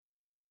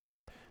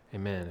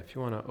Amen. If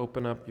you want to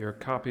open up your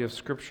copy of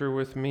Scripture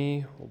with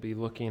me, we'll be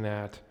looking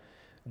at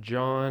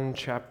John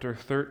chapter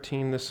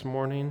 13 this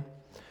morning.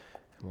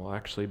 And we'll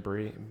actually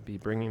be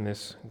bringing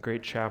this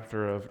great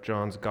chapter of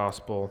John's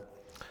Gospel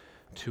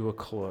to a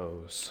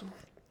close.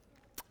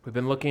 We've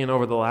been looking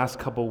over the last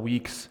couple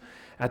weeks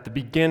at the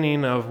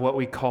beginning of what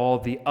we call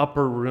the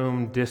upper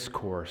room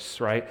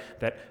discourse, right?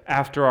 That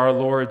after our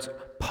Lord's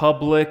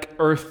public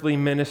earthly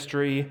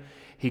ministry,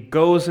 he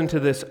goes into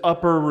this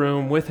upper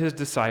room with his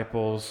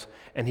disciples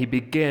and he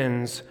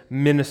begins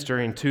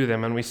ministering to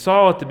them. And we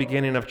saw at the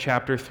beginning of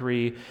chapter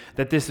 3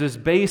 that this is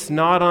based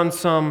not on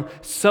some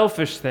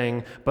selfish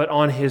thing, but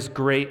on his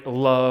great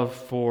love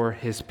for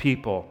his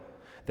people.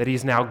 That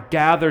he's now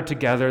gathered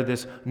together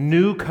this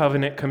new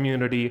covenant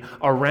community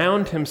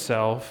around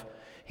himself.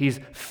 He's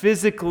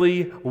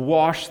physically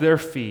washed their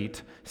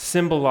feet,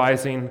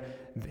 symbolizing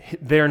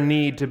their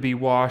need to be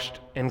washed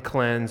and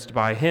cleansed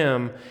by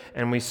him.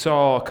 And we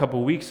saw a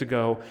couple weeks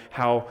ago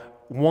how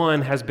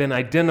one has been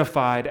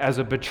identified as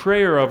a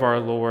betrayer of our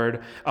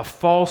Lord, a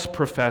false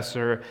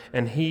professor,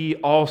 and he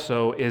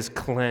also is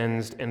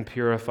cleansed and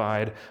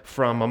purified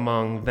from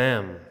among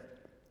them.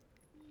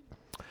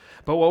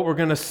 But what we're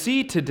going to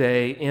see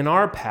today in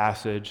our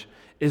passage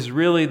is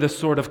really the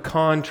sort of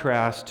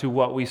contrast to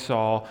what we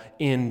saw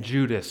in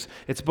Judas.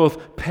 It's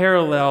both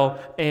parallel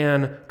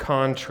and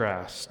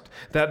contrast.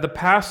 That the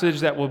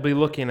passage that we'll be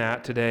looking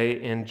at today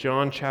in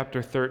John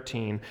chapter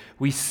 13,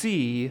 we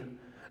see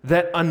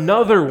that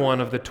another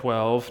one of the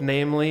 12,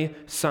 namely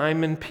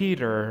Simon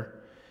Peter,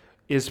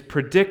 is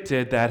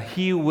predicted that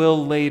he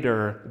will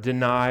later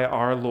deny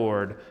our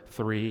Lord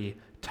 3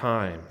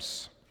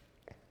 times.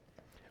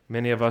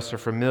 Many of us are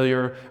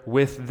familiar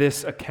with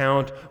this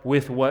account,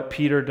 with what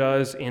Peter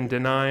does in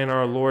denying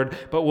our Lord,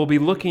 but we'll be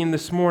looking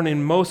this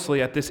morning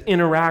mostly at this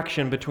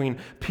interaction between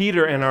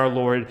Peter and our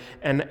Lord,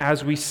 and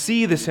as we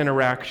see this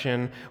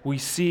interaction, we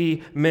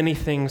see many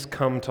things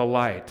come to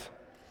light.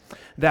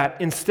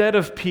 That instead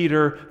of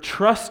Peter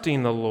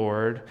trusting the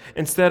Lord,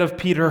 instead of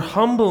Peter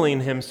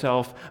humbling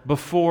himself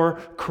before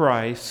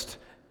Christ,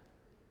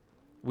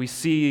 we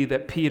see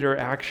that Peter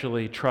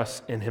actually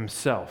trusts in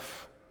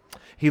himself.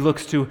 He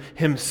looks to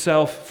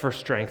himself for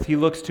strength. He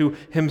looks to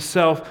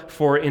himself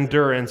for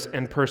endurance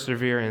and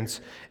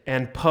perseverance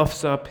and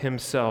puffs up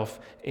himself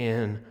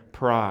in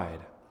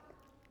pride.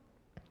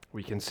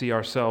 We can see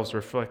ourselves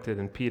reflected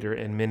in Peter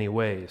in many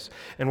ways.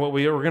 And what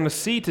we're going to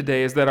see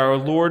today is that our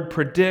Lord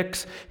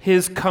predicts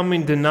his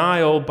coming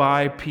denial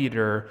by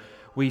Peter.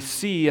 We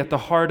see at the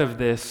heart of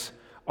this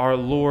our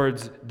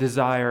Lord's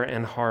desire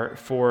and heart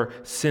for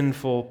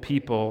sinful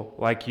people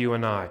like you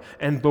and I,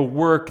 and the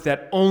work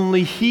that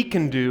only he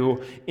can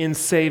do in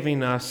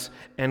saving us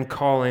and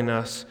calling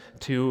us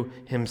to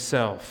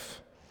himself.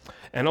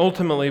 And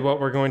ultimately, what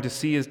we're going to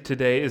see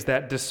today is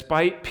that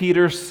despite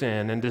Peter's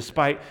sin and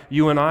despite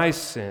you and I's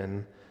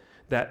sin,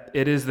 that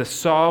it is the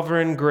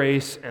sovereign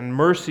grace and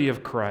mercy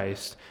of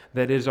Christ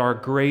that is our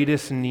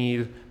greatest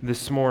need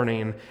this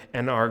morning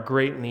and our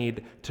great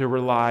need to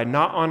rely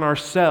not on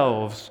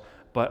ourselves,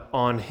 but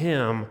on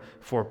him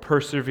for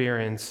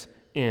perseverance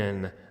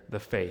in the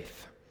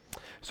faith.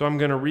 So I'm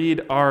going to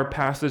read our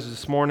passage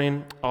this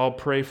morning. I'll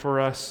pray for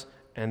us,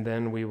 and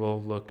then we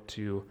will look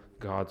to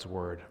God's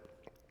word.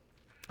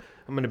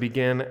 I'm going to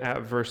begin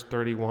at verse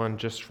 31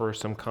 just for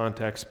some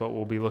context, but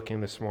we'll be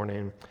looking this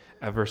morning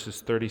at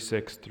verses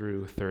 36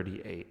 through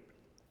 38.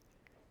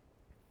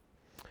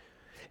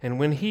 And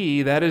when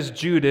he, that is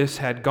Judas,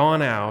 had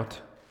gone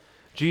out,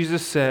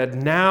 Jesus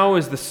said, "Now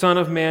is the Son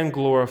of Man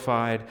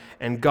glorified,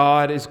 and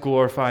God is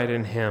glorified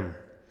in him.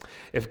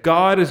 If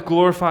God is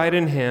glorified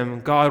in him,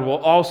 God will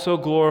also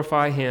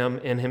glorify him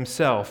in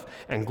himself,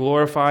 and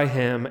glorify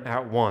him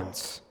at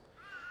once.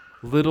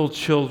 Little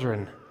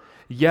children,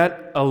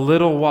 yet a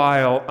little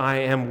while I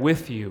am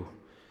with you.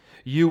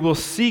 You will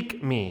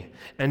seek me,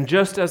 and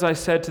just as I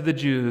said to the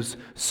Jews,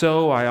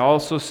 so I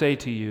also say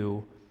to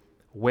you,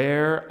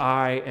 where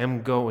I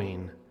am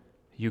going,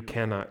 you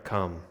cannot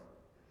come.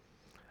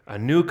 A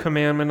new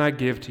commandment I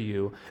give to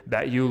you,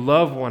 that you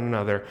love one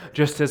another,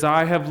 just as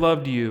I have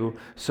loved you,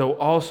 so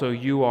also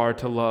you are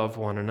to love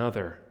one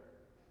another.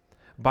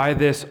 By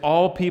this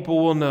all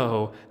people will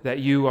know that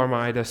you are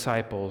my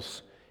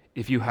disciples,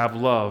 if you have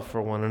love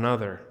for one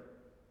another."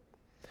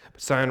 But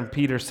Simon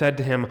Peter said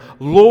to him,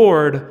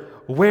 "Lord,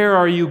 where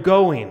are you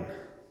going?"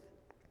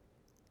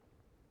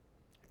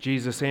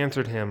 Jesus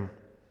answered him,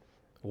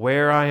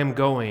 "Where I am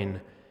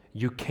going,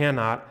 you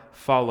cannot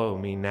follow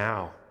me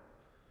now,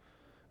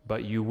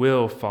 but you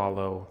will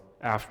follow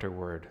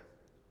afterward."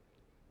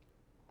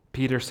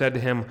 Peter said to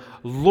him,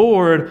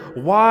 "Lord,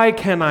 why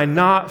can I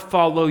not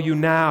follow you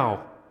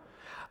now?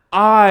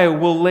 I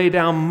will lay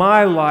down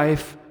my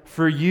life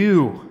for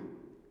you."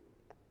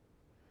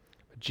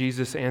 But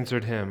Jesus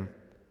answered him,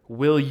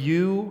 "Will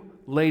you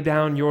lay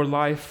down your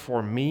life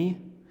for me?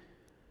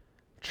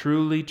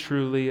 Truly,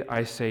 truly,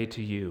 I say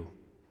to you,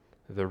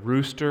 the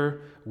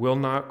rooster will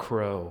not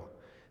crow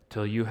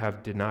till you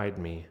have denied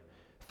me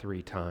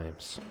 3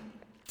 times."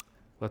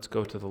 Let's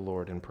go to the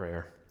Lord in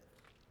prayer.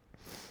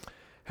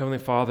 Heavenly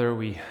Father,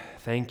 we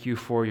thank you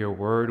for your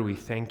word. We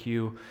thank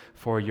you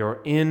for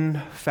your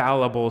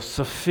infallible,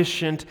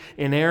 sufficient,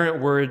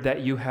 inerrant word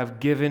that you have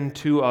given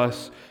to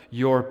us,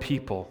 your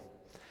people.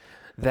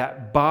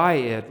 That by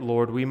it,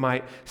 Lord, we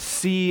might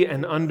see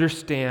and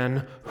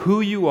understand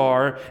who you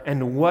are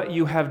and what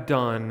you have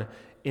done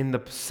in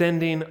the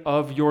sending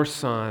of your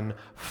Son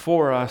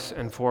for us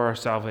and for our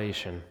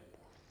salvation.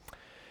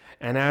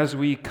 And as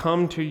we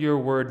come to your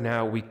word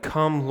now, we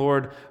come,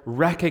 Lord,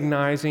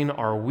 recognizing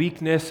our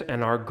weakness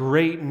and our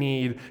great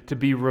need to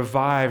be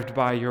revived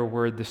by your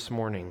word this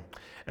morning.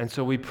 And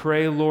so we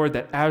pray, Lord,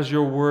 that as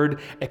your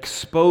word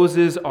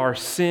exposes our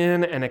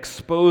sin and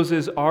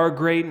exposes our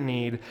great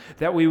need,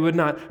 that we would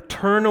not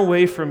turn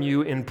away from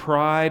you in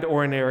pride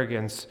or in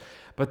arrogance,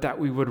 but that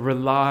we would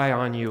rely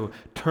on you,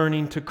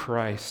 turning to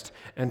Christ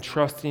and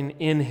trusting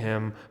in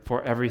him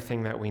for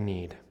everything that we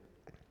need.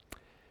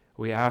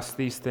 We ask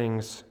these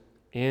things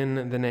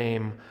in the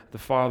name of the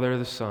Father,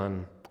 the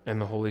Son, and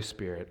the Holy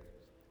Spirit.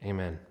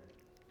 Amen.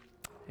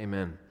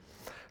 Amen.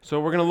 So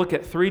we're going to look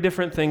at three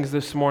different things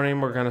this morning.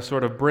 We're going to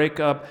sort of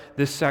break up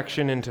this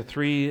section into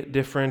three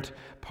different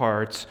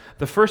parts.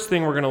 The first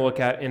thing we're going to look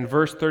at in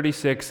verse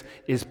 36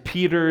 is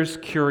Peter's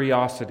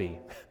curiosity.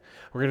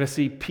 We're going to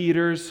see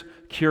Peter's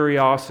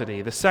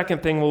curiosity. The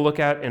second thing we'll look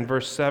at in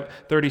verse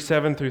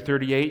 37 through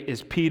 38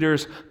 is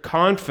Peter's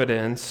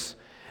confidence.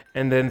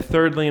 And then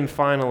thirdly and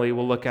finally,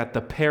 we'll look at the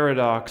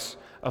paradox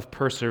of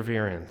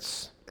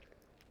perseverance.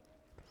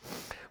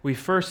 We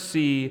first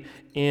see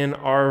in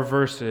our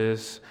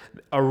verses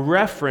a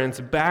reference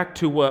back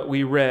to what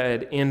we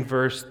read in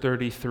verse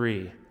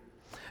 33,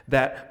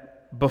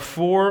 that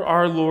before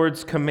our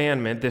Lord's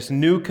commandment, this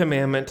new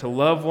commandment to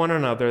love one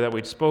another that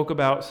we spoke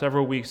about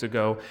several weeks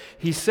ago,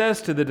 he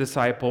says to the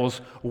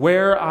disciples,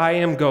 "Where I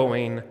am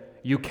going,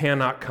 you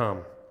cannot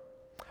come.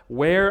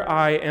 Where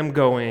I am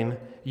going,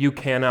 you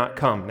cannot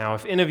come." Now,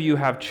 if any of you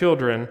have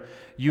children,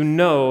 you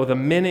know the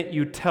minute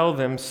you tell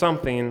them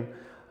something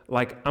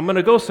like, "I'm going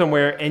to go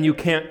somewhere and you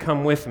can't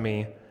come with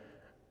me,"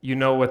 you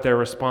know what their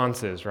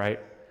response is, right?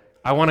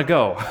 "I want to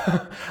go."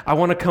 "I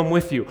want to come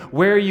with you."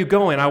 "Where are you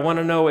going?" "I want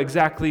to know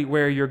exactly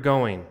where you're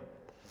going."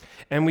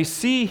 And we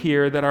see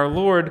here that our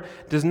Lord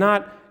does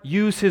not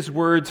use his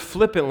words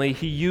flippantly.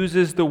 He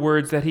uses the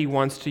words that he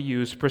wants to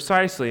use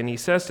precisely. And he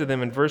says to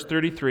them in verse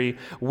 33,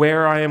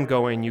 "Where I am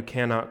going, you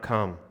cannot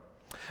come."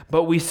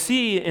 But we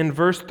see in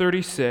verse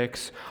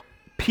 36,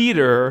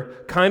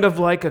 Peter, kind of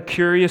like a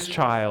curious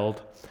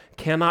child,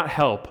 cannot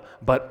help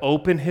but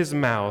open his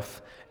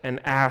mouth and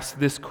ask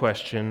this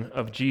question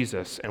of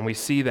Jesus. And we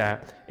see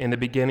that in the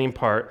beginning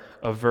part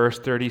of verse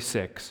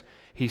 36.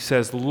 He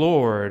says,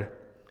 "Lord,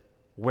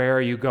 where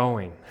are you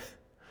going?"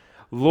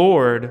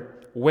 "Lord,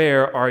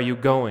 where are you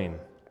going?"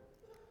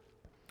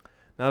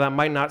 Now that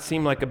might not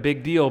seem like a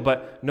big deal,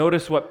 but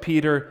notice what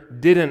Peter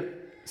didn't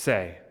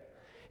say.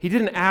 He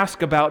didn't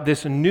ask about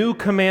this new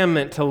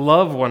commandment to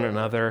love one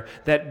another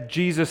that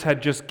Jesus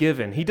had just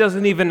given. He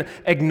doesn't even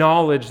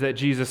acknowledge that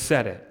Jesus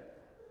said it.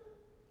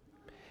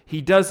 He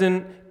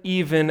doesn't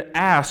even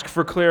ask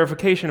for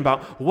clarification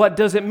about what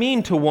does it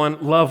mean to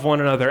love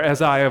one another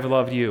as I have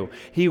loved you.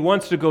 He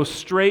wants to go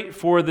straight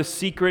for the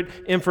secret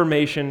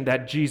information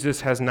that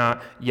Jesus has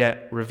not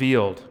yet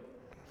revealed.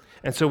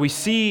 And so we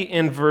see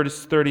in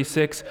verse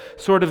 36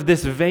 sort of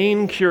this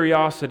vain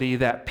curiosity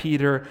that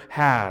Peter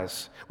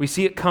has. We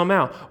see it come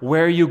out.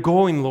 "Where are you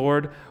going,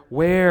 Lord?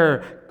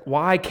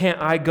 Why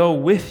can't I go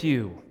with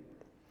you?"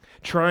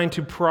 Trying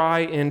to pry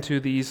into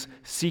these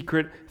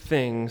secret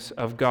things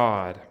of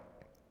God.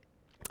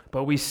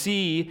 But we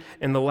see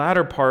in the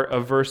latter part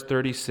of verse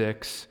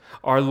 36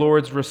 our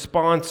Lord's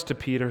response to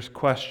Peter's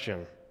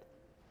question.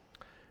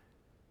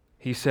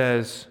 He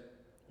says,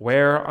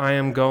 "Where I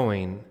am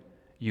going,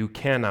 you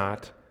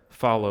cannot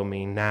follow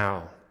me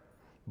now,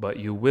 but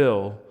you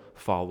will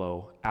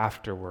follow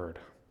afterward."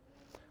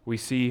 We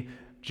see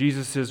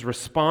Jesus'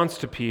 response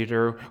to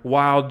Peter,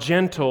 while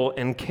gentle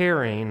and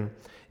caring,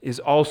 is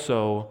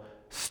also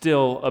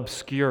still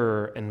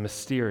obscure and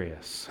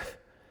mysterious.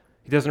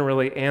 He doesn't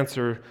really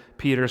answer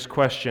Peter's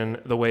question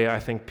the way I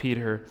think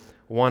Peter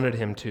wanted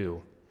him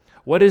to.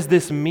 What does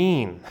this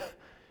mean?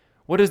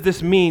 What does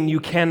this mean,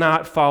 "You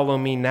cannot follow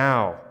me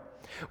now"?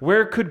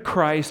 Where could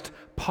Christ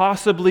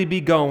possibly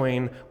be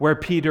going where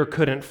Peter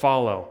couldn't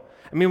follow?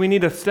 I mean, we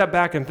need to step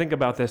back and think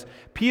about this.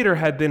 Peter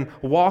had been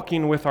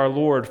walking with our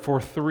Lord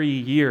for 3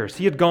 years.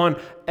 He had gone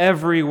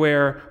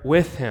everywhere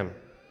with him.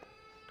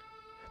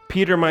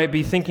 Peter might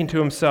be thinking to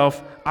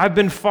himself, "I've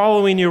been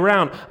following you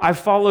around. I've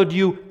followed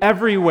you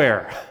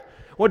everywhere.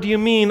 What do you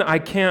mean I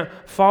can't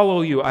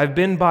follow you? I've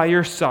been by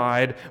your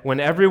side when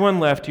everyone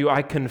left you.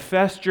 I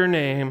confessed your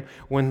name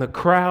when the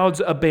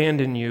crowds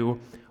abandoned you.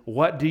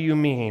 What do you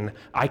mean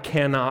I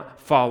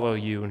cannot follow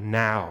you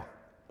now?"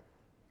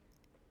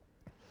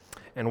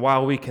 And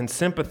while we can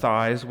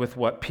sympathize with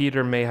what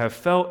Peter may have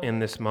felt in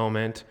this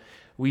moment,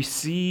 we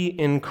see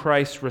in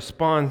Christ's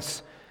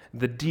response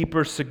the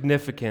deeper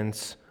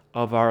significance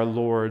of our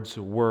Lord's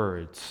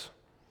words.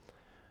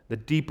 The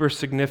deeper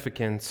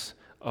significance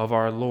of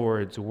our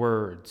Lord's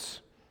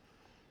words.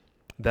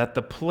 That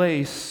the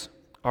place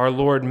our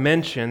Lord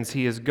mentions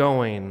he is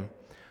going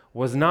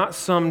was not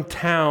some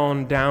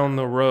town down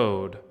the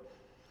road,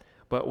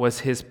 but was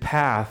his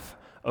path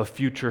of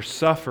future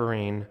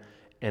suffering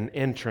and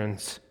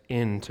entrance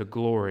into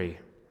glory.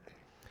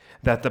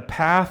 That the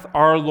path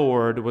our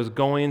Lord was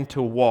going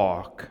to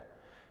walk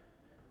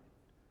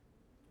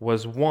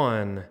was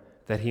one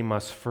that he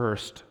must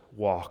first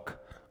walk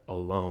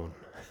alone.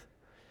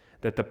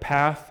 That the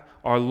path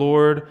our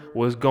Lord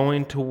was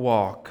going to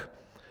walk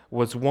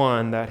was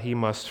one that he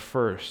must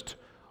first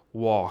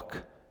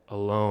walk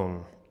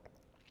alone.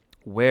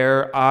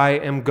 Where I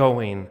am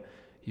going,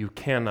 you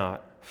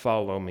cannot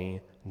follow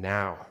me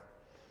now.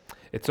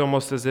 It's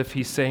almost as if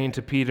he's saying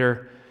to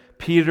Peter,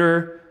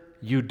 Peter,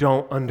 you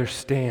don't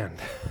understand.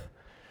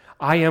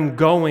 I am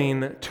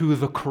going to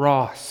the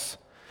cross.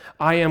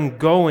 I am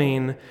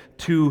going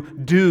to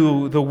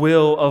do the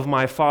will of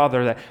my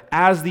Father, that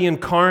as the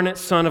incarnate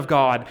Son of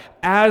God,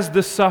 as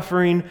the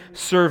suffering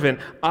servant,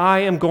 I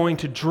am going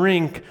to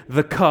drink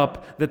the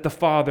cup that the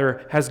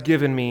Father has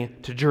given me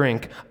to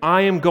drink.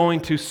 I am going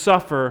to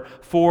suffer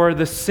for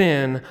the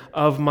sin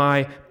of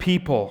my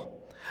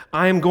people.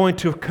 I am going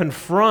to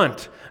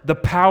confront the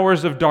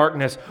powers of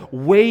darkness,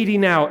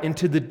 wading out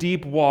into the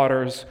deep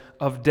waters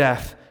of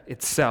death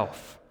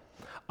itself.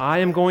 I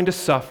am going to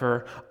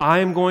suffer, I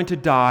am going to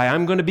die,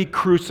 I'm going to be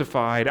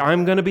crucified,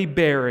 I'm going to be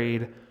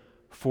buried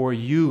for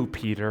you,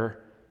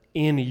 Peter,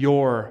 in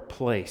your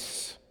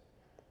place.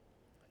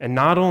 And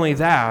not only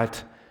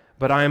that,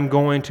 but I am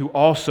going to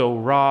also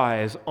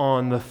rise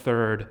on the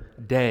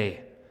third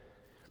day,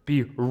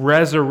 be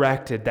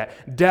resurrected,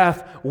 that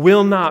death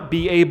will not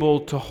be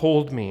able to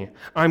hold me.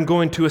 I'm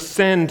going to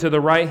ascend to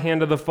the right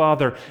hand of the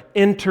Father,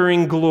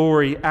 entering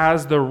glory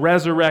as the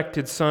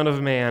resurrected Son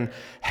of Man.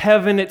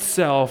 Heaven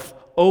itself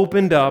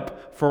opened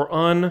up for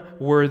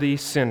unworthy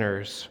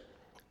sinners.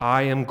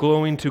 I am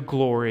going to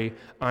glory.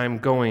 I am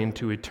going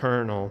to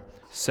eternal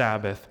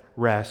Sabbath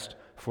rest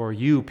for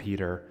you,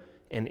 Peter,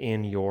 and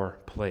in your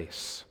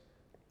place.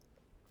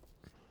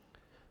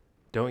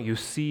 Don't you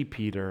see,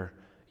 Peter?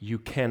 You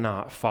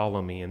cannot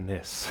follow me in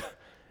this.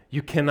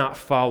 You cannot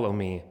follow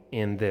me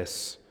in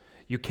this.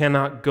 You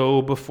cannot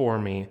go before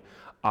me.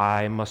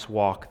 I must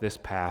walk this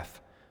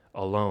path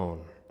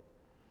alone.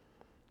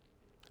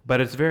 But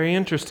it's very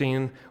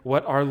interesting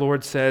what our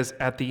Lord says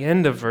at the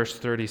end of verse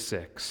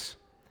 36.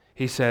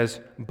 He says,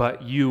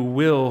 but you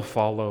will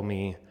follow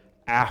me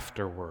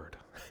afterward.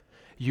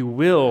 You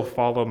will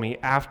follow me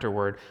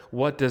afterward.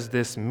 What does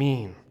this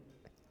mean?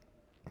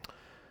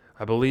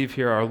 I believe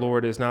here our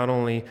Lord is not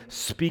only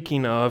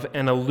speaking of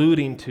and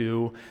alluding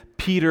to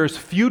Peter's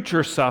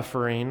future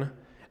suffering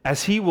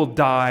as he will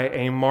die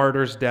a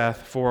martyr's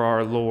death for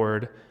our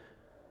Lord,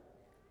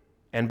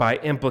 and by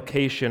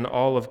implication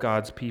all of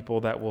God's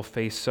people that will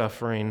face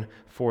suffering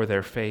for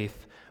their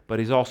faith. But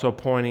he's also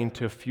pointing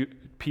to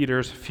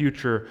Peter's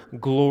future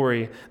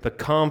glory, the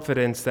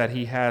confidence that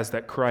he has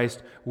that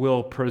Christ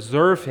will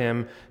preserve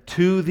him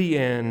to the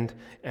end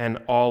and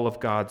all of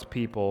God's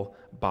people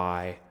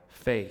by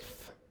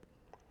faith.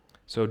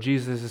 So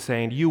Jesus is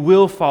saying, you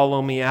will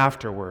follow me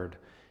afterward.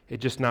 It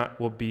just not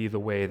will be the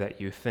way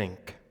that you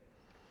think.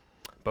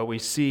 But we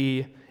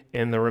see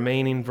in the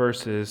remaining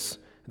verses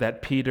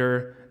that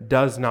Peter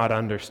does not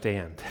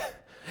understand.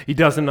 He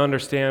doesn't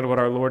understand what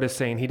our Lord is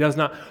saying. He does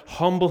not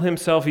humble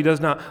himself. He does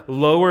not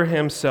lower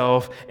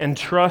himself and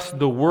trust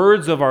the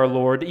words of our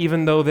Lord,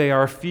 even though they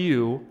are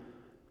few.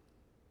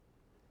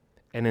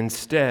 And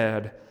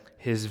instead,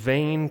 his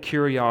vain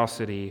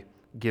curiosity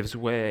gives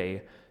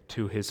way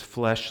to his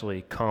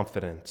fleshly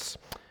confidence.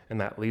 And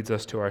that leads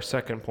us to our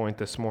second point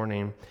this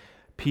morning,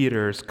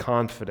 Peter's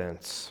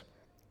confidence.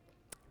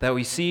 That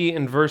we see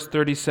in verse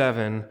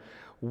 37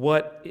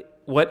 what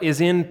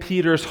is in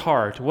Peter's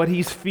heart, what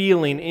he's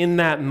feeling in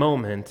that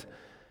moment.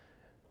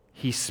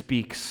 He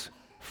speaks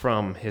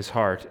from his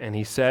heart. And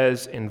he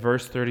says in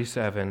verse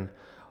 37,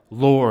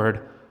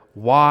 Lord,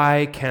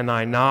 why can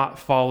I not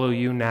follow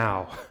you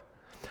now?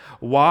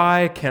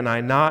 Why can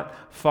I not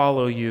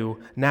follow you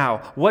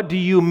now? What do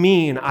you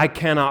mean I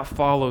cannot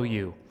follow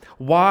you?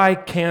 Why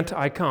can't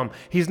I come?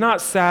 He's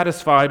not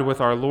satisfied with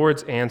our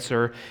Lord's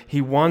answer. He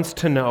wants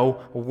to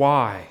know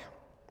why.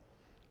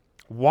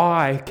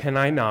 Why can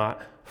I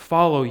not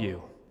follow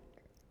you?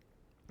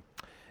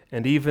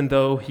 And even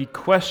though he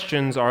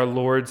questions our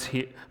Lord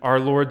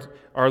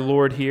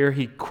here,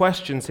 he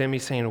questions him.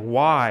 He's saying,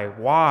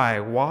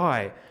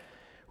 why?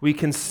 We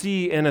can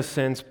see, in a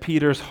sense,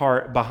 Peter's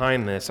heart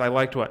behind this. I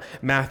liked what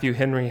Matthew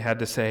Henry had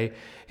to say.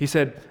 He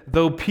said,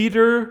 though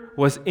Peter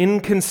was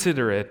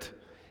inconsiderate,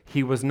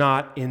 he was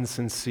not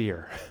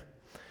insincere.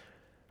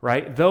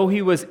 Right? Though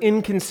he was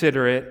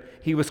inconsiderate,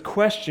 he was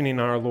questioning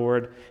our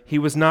Lord. He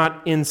was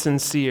not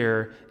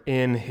insincere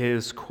in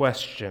his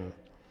question.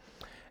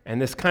 And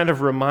this kind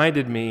of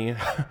reminded me,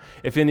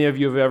 if any of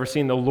you have ever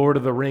seen the Lord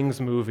of the Rings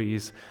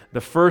movies,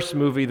 the first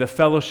movie, The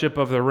Fellowship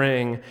of the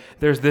Ring,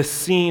 there's this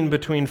scene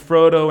between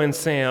Frodo and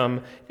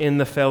Sam in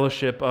the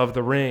Fellowship of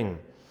the Ring.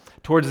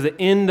 Towards the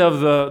end of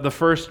the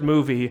first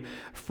movie,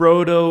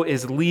 Frodo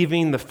is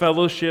leaving the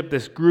Fellowship,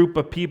 this group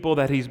of people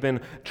that he's been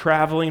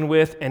traveling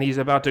with, and he's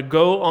about to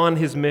go on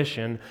his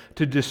mission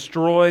to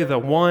destroy the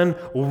one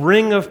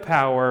ring of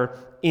power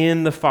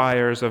in the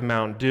fires of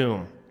Mount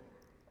Doom.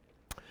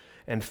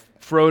 And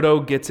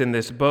Frodo gets in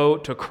this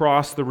boat to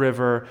cross the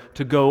river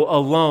to go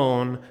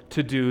alone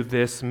to do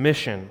this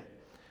mission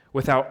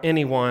without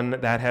anyone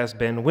that has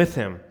been with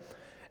him.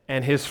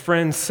 And his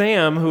friend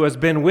Sam, who has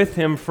been with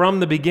him from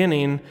the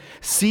beginning,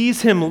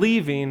 sees him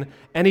leaving,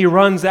 and he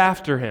runs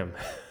after him.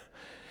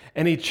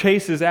 And he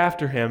chases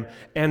after him.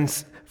 And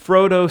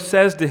Frodo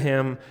says to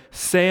him,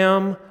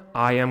 "Sam,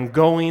 I am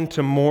going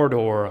to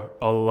Mordor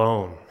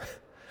alone.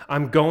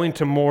 I'm going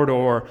to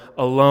Mordor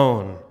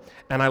alone."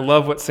 And I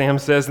love what Sam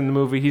says in the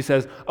movie. He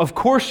says, "Of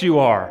course you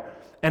are,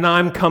 and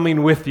I'm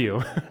coming with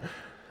you."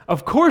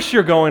 Of course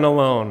you're going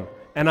alone,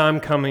 and I'm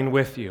coming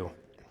with you.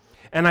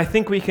 And I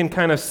think we can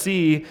kind of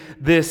see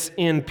this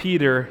in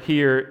Peter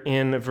here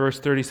in verse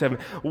 37.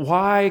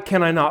 Why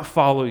can I not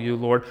follow you,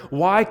 Lord?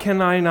 Why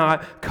can I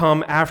not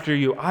come after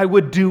you? I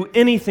would do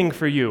anything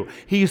for you.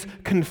 He's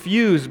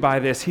confused by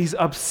this. He's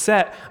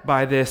upset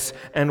by this.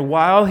 And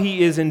while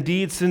he is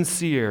indeed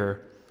sincere,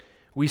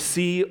 we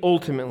see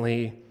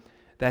ultimately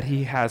that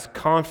he has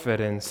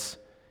confidence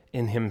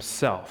in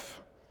himself,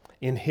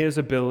 in his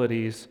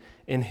abilities,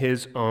 in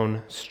his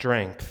own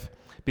strength.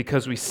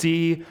 Because we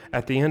see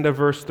at the end of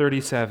verse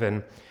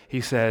 37, he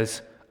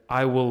says,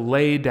 "I will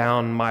lay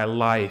down my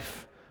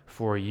life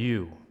for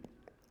you."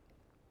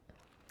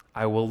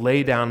 I will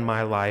lay down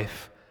my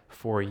life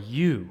for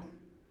you.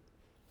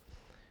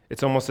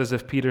 It's almost as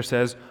if Peter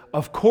says,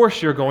 "Of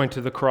course you're going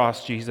to the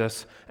cross,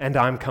 Jesus, and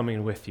I'm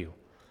coming with you."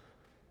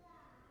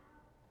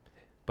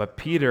 But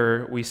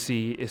Peter, we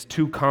see, is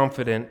too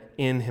confident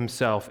in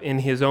himself, in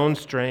his own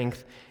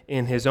strength,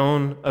 in his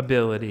own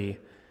ability.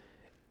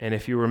 And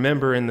if you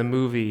remember in the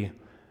movie,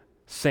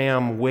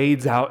 Sam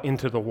wades out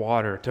into the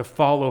water to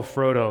follow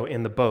Frodo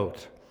in the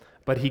boat.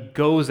 But he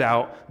goes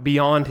out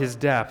beyond his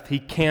depth. He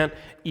can't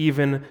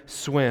even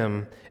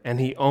swim, and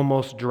he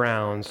almost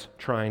drowns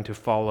trying to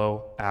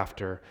follow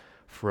after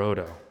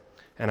Frodo.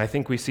 And I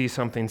think we see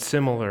something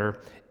similar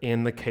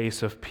in the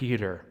case of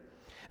Peter,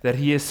 that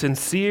he is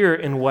sincere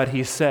in what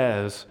he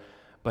says,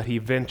 but he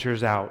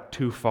ventures out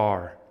too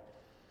far.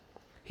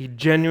 He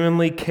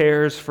genuinely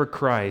cares for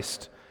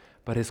Christ,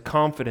 but his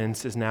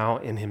confidence is now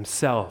in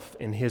himself,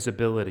 in his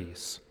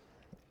abilities.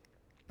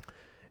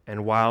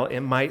 And while it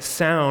might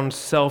sound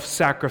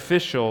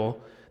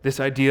self-sacrificial, this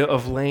idea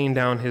of laying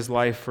down his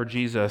life for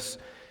Jesus,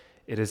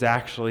 it is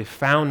actually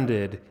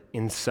founded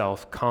in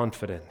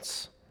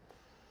self-confidence.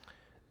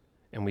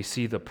 And we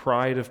see the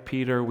pride of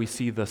Peter, we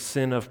see the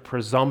sin of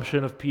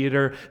presumption of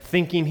Peter,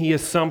 thinking he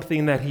is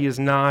something that he is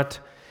not.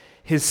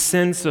 His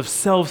sense of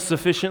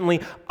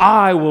self-sufficiently,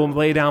 "I will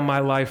lay down my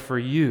life for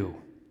you."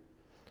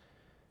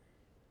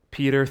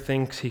 Peter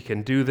thinks he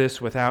can do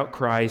this without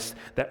Christ,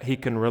 that he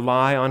can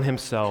rely on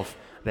himself,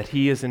 that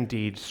he is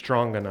indeed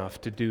strong enough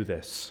to do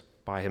this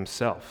by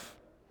himself.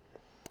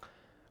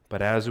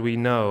 But as we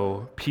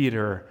know,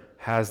 Peter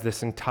has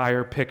this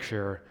entire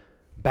picture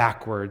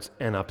backwards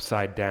and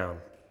upside down.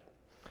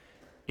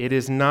 It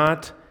is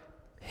not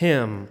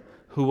him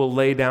who will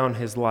lay down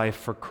his life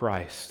for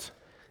Christ.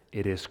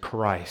 It is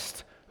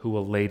Christ who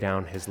will lay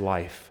down his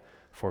life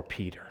for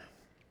Peter.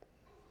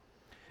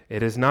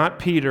 It is not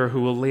Peter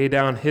who will lay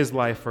down his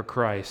life for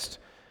Christ.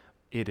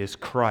 It is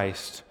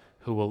Christ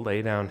who will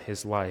lay down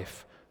his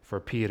life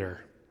for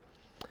Peter.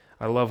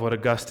 I love what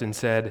Augustine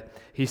said.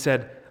 He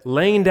said,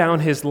 laying down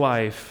his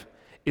life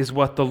is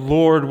what the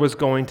Lord was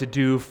going to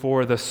do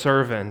for the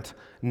servant,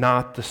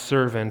 not the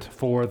servant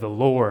for the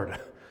Lord.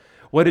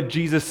 What did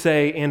Jesus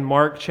say in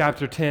Mark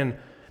chapter 10?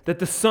 That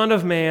the Son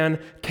of Man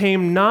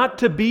came not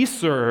to be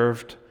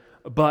served,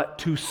 but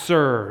to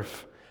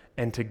serve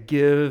and to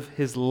give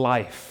his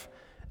life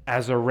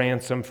as a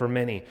ransom for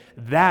many.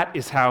 That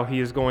is how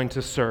he is going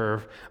to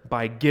serve,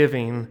 by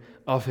giving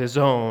of his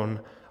own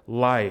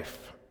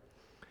life.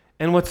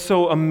 And what's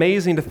so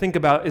amazing to think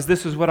about is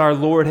this is what our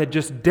Lord had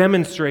just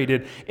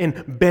demonstrated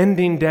in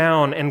bending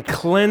down and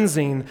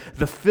cleansing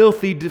the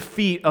filthy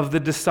feet of the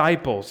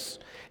disciples.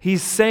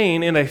 He's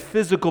saying in a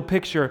physical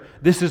picture,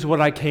 this is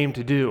what I came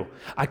to do.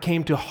 I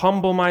came to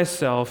humble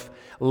myself,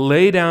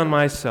 lay down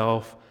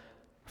myself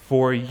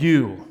for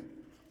you,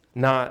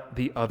 not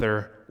the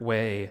other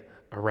way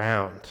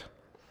around.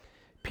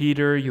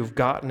 Peter, you've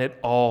gotten it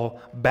all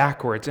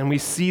backwards. And we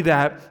see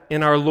that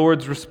in our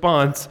Lord's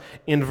response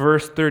in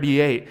verse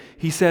 38.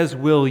 He says,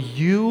 will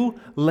you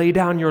lay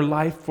down your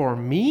life for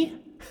me?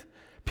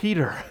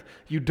 Peter,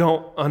 you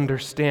don't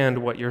understand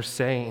what you're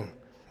saying.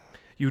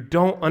 You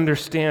don't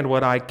understand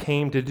what I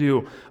came to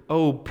do.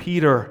 Oh,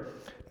 Peter,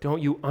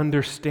 don't you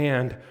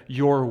understand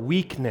your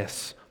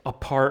weakness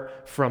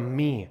apart from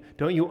me?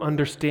 Don't you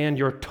understand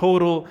your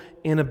total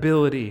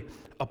inability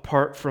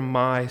apart from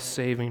my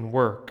saving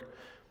work?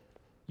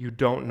 You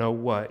don't know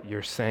what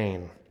you're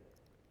saying.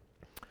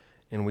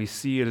 And we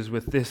see it is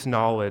with this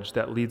knowledge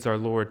that leads our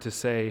Lord to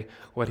say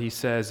what he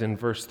says in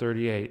verse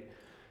 38.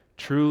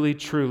 Truly,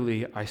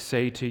 truly, I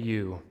say to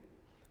you,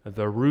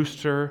 the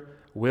rooster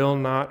will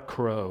not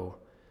crow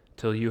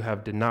till you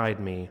have denied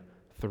me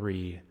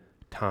 3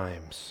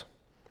 times.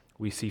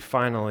 We see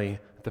finally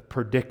the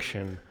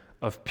prediction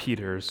of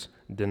Peter's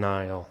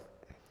denial.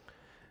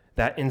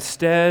 That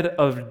instead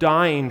of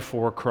dying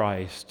for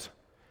Christ,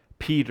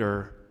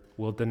 Peter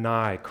will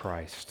deny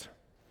Christ.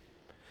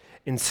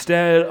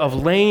 Instead of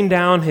laying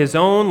down his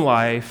own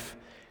life,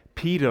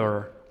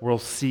 Peter will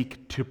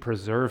seek to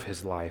preserve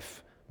his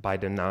life by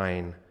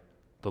denying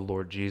the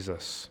Lord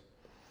Jesus.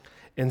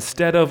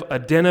 Instead of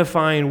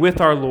identifying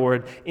with our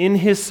Lord in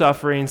his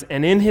sufferings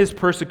and in his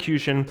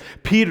persecution,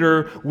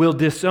 Peter will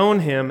disown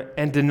him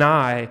and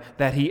deny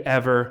that he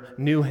ever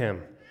knew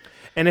him.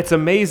 And it's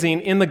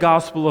amazing, in the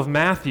Gospel of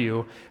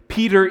Matthew,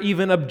 Peter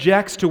even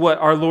objects to what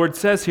our Lord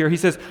says here. He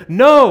says,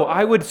 "No,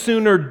 I would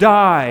sooner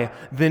die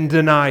than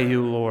deny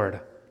you,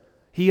 Lord."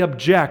 He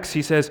objects.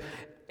 He says,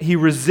 he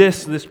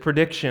resists this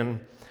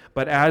prediction.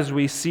 But as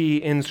we see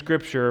in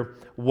Scripture,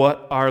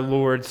 what our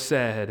Lord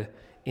said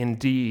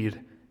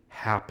indeed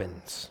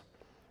happens.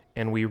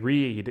 And we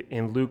read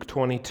in Luke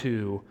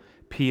 22,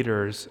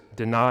 Peter's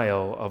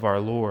denial of our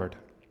Lord.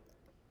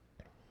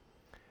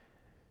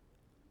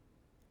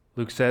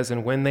 Luke says,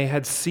 "And when they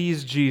had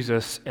seized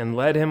Jesus and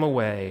led him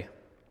away,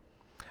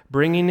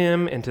 bringing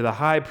him into the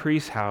high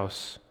priest's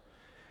house,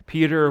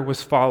 Peter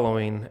was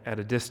following at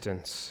a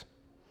distance.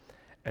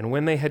 And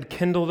when they had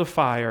kindled a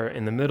fire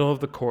in the middle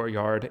of the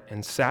courtyard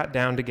and sat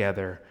down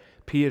together,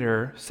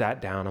 Peter sat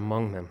down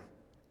among them.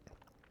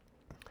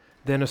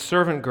 Then a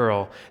servant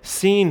girl,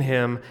 seeing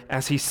him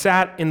as he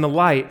sat in the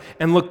light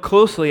and looked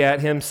closely at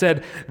him,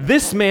 said,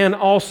 'This man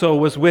also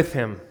was with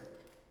him.'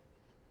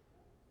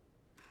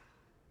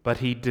 But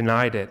he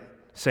denied it,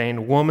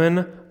 saying,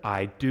 'Woman,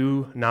 I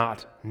do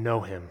not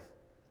know him.'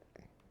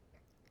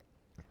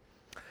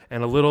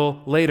 And a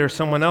little later,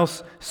 someone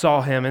else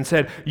saw him and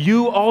said,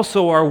 'You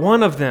also are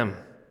one of them.'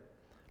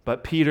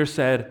 But Peter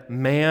said,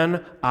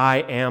 'Man, I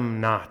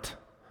am not.'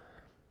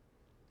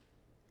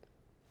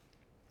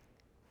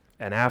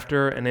 And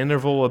after an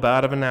interval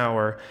about of an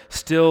hour,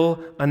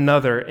 still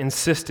another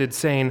insisted,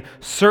 saying,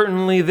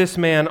 'Certainly this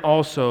man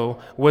also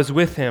was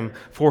with him,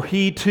 for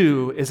he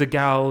too is a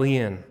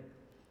Galilean.'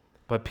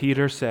 But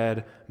Peter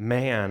said,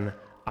 'Man,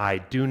 I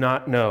do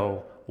not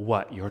know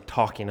what you're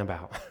talking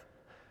about.'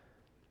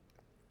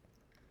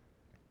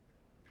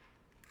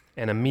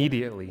 And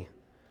immediately,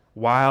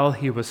 while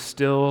he was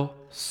still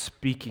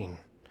speaking,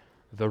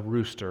 the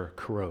rooster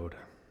crowed."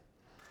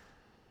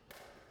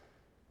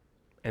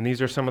 And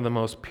these are some of the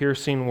most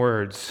piercing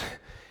words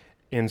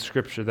in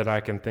Scripture that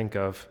I can think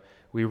of.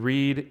 We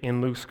read in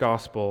Luke's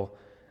Gospel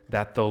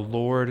that the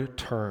Lord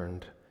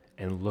turned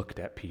and looked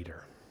at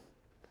Peter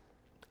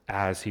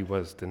as he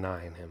was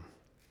denying him.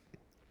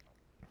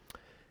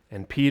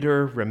 And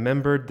Peter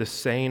remembered the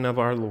saying of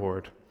our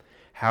Lord,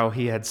 how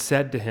he had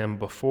said to him,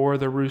 "Before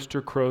the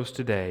rooster crows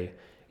today,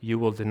 you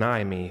will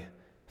deny me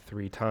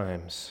 3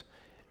 times."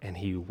 And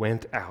he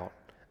went out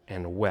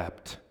and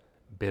wept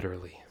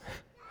bitterly.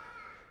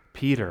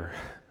 Peter,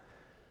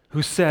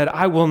 who said,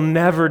 "I will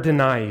never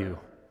deny you,"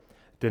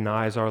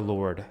 denies our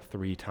Lord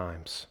 3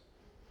 times.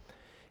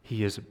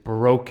 He is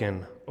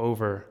broken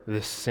over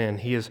this sin.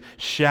 He is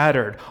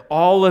shattered.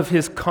 All of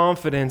his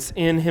confidence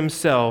in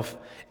himself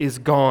is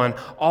gone.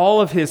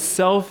 All of his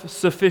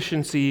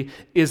self-sufficiency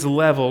is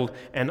leveled,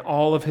 and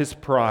all of his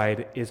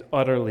pride is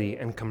utterly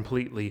and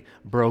completely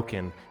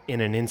broken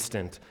in an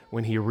instant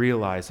when he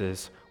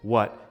realizes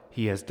what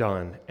he has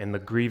done and the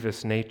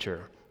grievous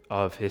nature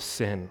of his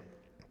sin.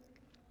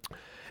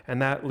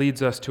 And that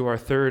leads us to our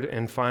third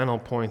and final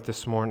point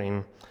this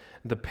morning,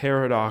 the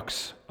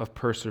paradox of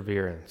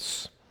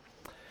perseverance.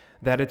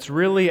 That it's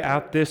really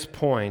at this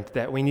point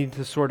that we need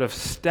to sort of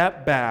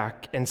step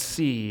back and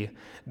see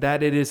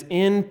that it is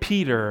in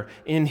Peter,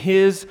 in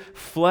his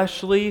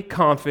fleshly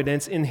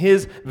confidence, in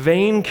his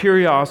vain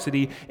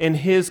curiosity, in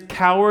his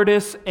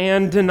cowardice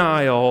and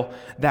denial,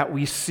 that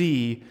we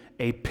see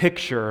a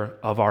picture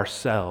of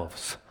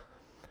ourselves.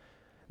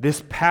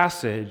 This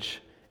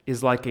passage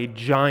is like a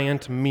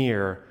giant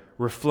mirror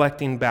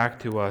reflecting back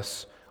to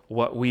us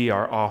what we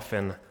are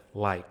often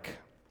like.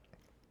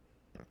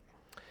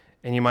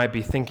 And you might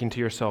be thinking to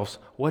yourselves,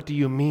 what do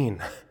you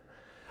mean?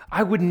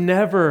 I would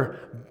never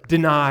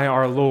deny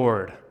our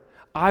Lord.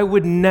 I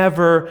would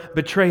never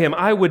betray him.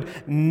 I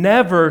would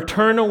never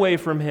turn away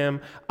from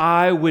him.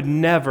 I would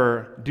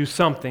never do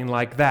something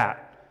like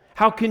that.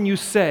 How can you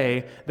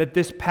say that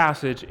this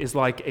passage is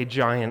like a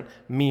giant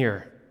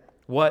mirror?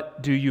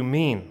 What do you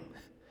mean?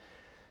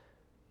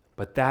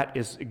 But that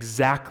is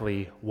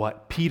exactly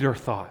what Peter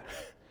thought.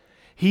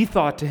 He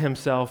thought to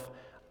himself,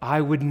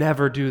 I would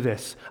never do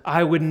this.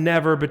 I would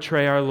never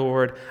betray our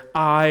Lord.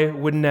 I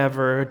would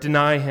never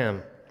deny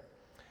him.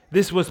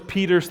 This was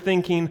Peter's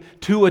thinking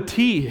to a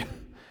T.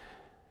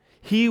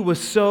 He was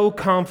so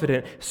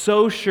confident,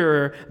 so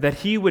sure that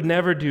he would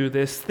never do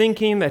this,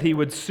 thinking that he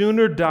would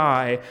sooner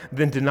die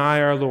than deny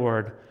our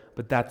Lord.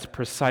 But that's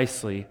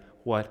precisely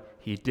what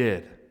he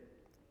did.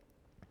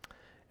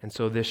 And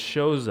so this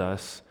shows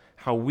us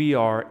how we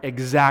are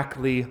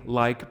exactly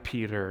like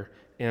Peter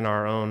in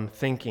our own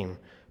thinking,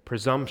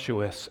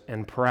 presumptuous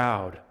and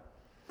proud,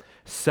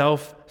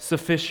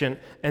 self-sufficient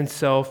and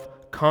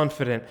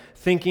self-confident,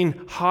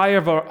 thinking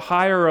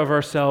higher of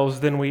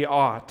ourselves than we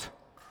ought,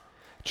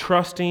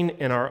 trusting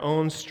in our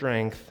own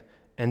strength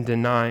and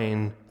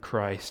denying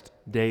Christ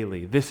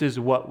daily. This is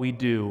what we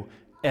do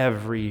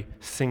every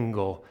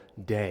single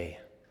day.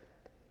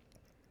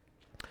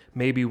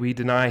 Maybe we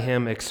deny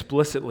him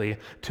explicitly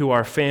to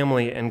our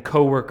family and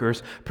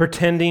coworkers,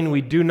 pretending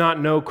we do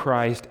not know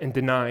Christ and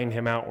denying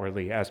him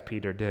outwardly, as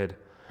Peter did.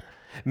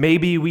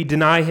 Maybe we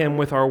deny him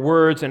with our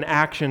words and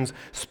actions,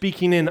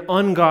 speaking in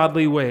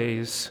ungodly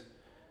ways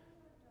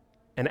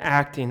and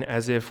acting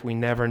as if we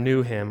never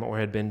knew him or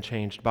had been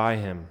changed by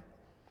him.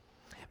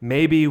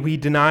 Maybe we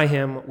deny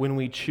him when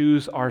we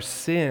choose our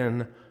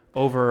sin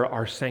over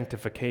our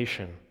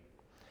sanctification.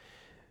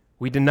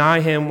 We deny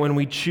him when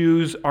we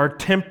choose our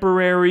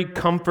temporary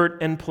comfort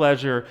and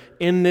pleasure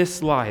in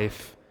this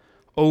life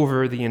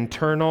over the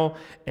eternal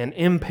and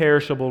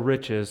imperishable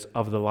riches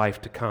of the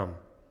life to come.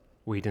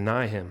 We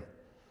deny him.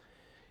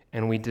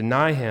 And we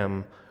deny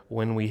him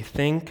when we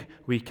think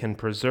we can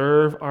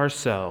preserve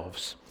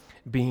ourselves,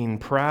 being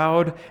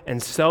proud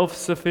and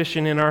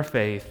self-sufficient in our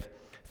faith,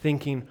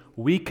 thinking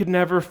we could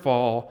never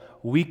fall,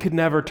 we could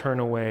never turn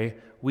away,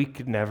 we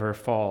could never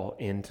fall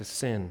into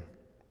sin.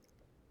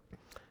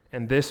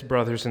 And this,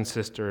 brothers and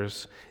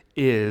sisters,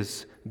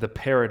 is the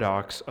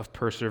paradox of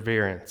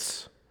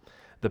perseverance.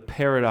 The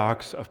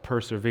paradox of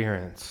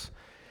perseverance.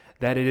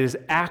 That it is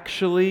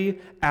actually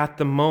at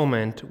the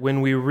moment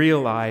when we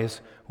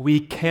realize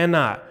we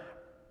cannot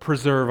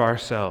preserve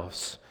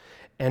ourselves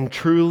and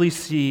truly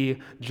see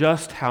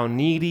just how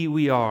needy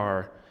we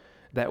are,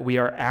 that we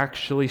are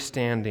actually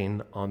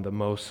standing on the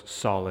most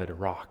solid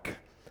rock.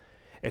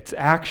 It's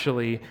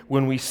actually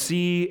when we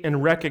see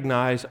and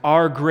recognize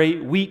our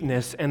great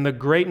weakness and the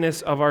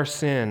greatness of our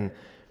sin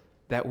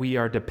that we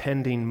are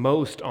depending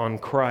most on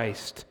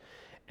Christ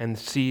and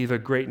see the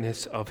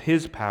greatness of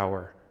his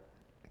power.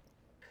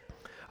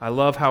 I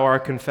love how our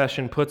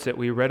confession puts it.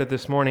 We read it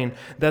this morning,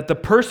 that the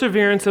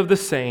perseverance of the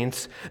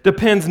saints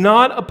depends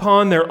not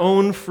upon their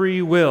own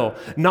free will,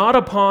 not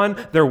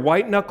upon their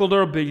white-knuckled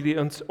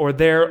obedience or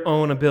their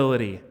own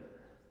ability.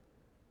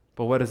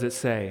 But what does it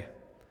say?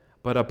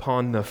 But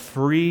upon the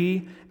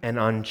free and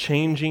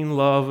unchanging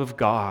love of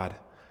God,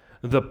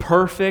 the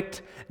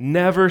perfect,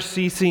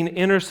 never-ceasing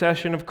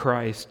intercession of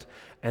Christ,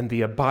 and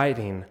the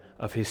abiding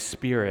of his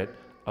Spirit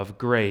of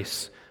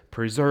grace,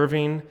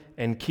 preserving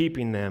and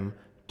keeping them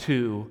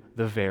to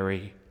the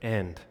very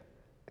end.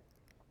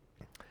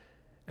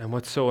 And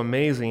what's so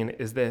amazing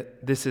is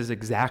that this is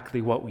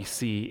exactly what we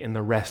see in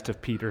the rest of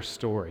Peter's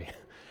story.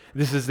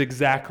 This is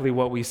exactly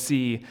what we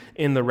see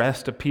in the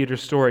rest of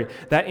Peter's story.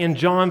 That in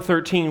John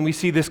 13, we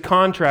see this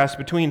contrast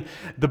between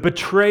the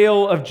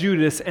betrayal of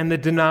Judas and the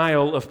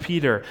denial of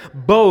Peter.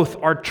 Both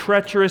are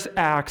treacherous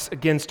acts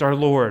against our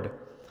Lord.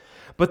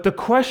 But the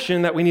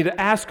question that we need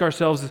to ask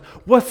ourselves is,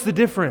 what's the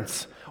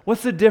difference?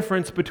 What's the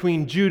difference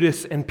between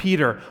Judas and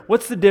Peter?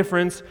 What's the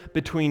difference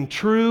between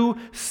true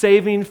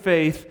saving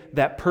faith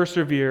that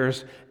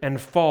perseveres and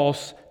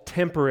false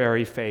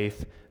temporary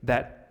faith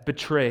that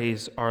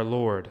betrays our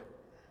Lord?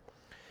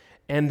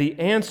 And the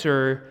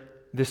answer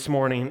this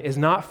morning is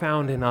not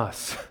found in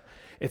us.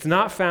 It's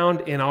not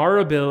found in our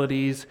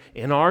abilities,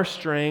 in our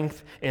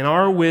strength, in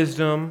our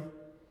wisdom,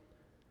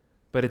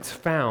 but it's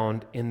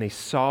found in the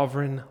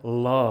sovereign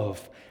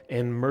love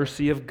and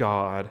mercy of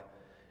God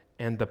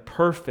and the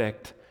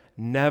perfect,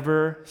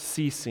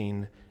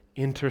 never-ceasing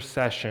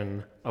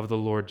intercession of the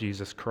Lord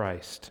Jesus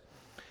Christ.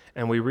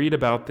 And we read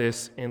about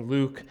this in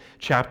Luke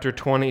chapter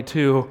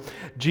 22.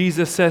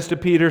 Jesus says to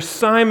Peter,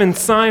 "Simon,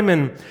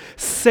 Simon,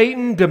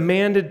 Satan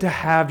demanded to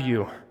have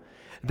you,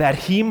 that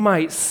he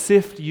might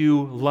sift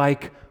you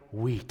like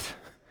wheat."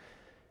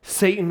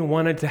 Satan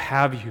wanted to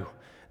have you,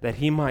 that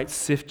he might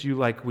sift you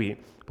like wheat.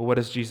 But what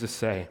does Jesus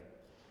say?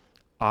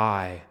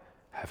 "I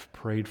have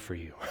prayed for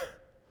you.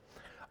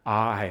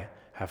 I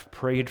have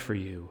prayed for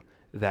you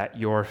that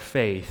your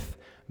faith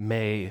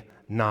may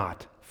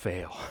not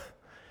fail."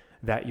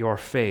 That your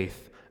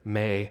faith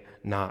may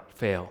not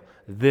fail.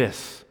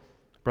 This,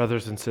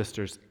 brothers and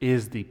sisters,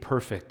 is the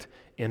perfect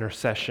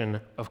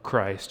intercession of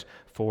Christ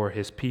for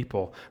his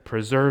people,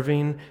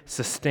 preserving,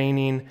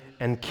 sustaining,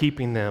 and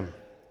keeping them.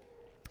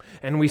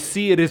 And we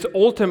see it is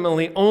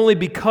ultimately only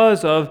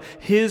because of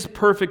his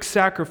perfect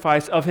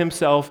sacrifice of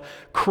himself,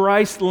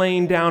 Christ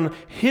laying down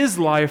his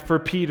life for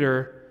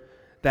Peter,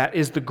 that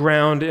is the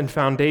ground and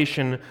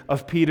foundation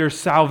of Peter's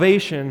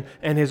salvation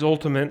and his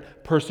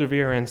ultimate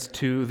perseverance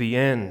to the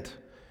end.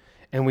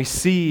 And we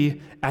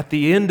see at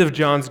the end of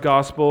John's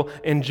gospel,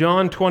 in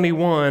John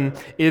 21,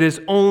 it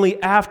is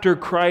only after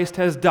Christ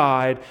has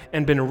died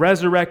and been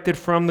resurrected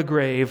from the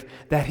grave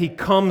that he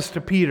comes to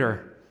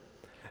Peter,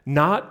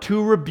 not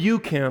to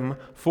rebuke him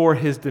for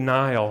his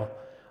denial,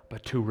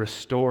 but to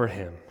restore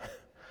him.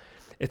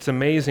 It's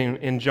amazing.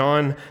 In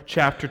John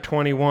chapter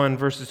 21,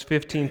 verses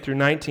 15 through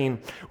 19,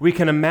 we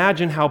can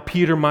imagine how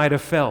Peter might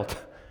have felt.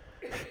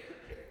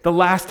 The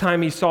last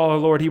time he saw our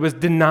Lord, he was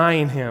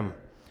denying him.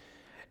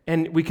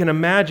 And we can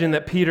imagine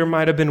that Peter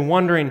might have been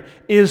wondering,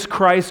 is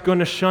Christ going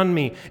to shun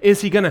me?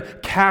 Is he going to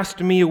cast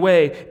me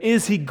away?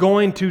 Is he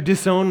going to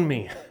disown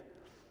me?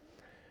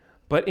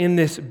 But in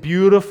this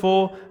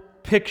beautiful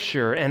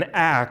picture and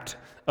act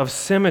of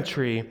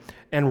symmetry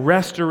and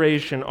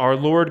restoration, our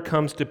Lord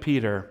comes to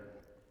Peter.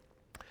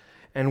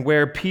 And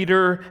where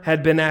Peter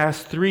had been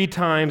asked 3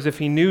 times if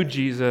he knew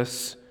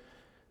Jesus,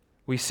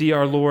 we see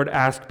our Lord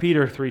ask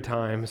Peter 3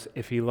 times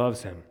if he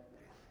loves him.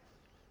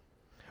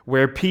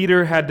 Where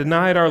Peter had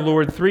denied our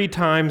Lord 3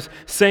 times,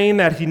 saying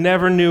that he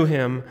never knew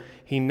him,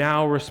 he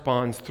now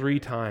responds 3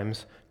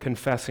 times,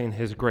 confessing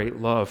his great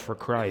love for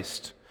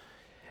Christ.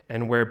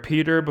 And where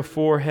Peter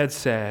before had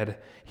said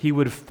he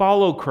would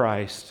follow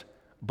Christ,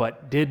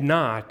 but did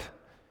not,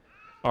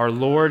 our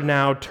Lord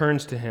now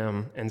turns to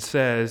him and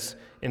says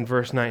in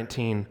verse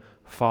 19,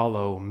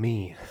 "Follow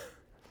me."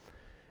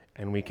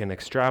 And we can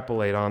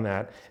extrapolate on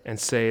that and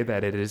say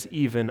that it is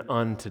even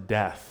unto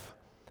death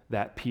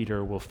that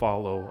Peter will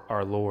follow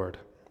our Lord.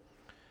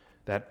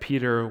 That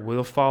Peter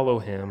will follow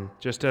him,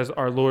 just as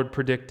our Lord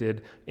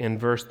predicted in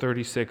verse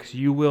 36,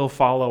 "You will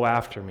follow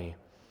after me."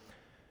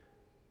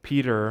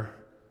 Peter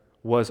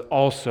was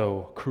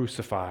also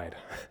crucified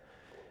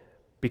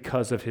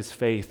because of his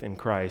faith in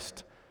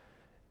Christ,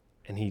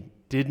 and he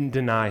didn't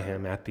deny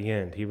him at the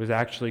end. He was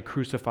actually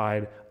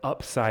crucified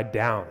upside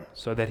down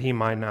so that he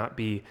might not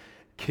be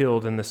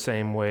killed in the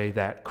same way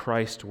that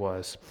Christ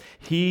was.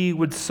 He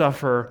would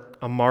suffer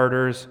a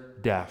martyr's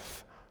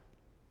death,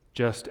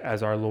 just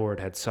as our Lord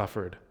had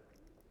suffered.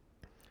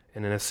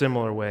 And in a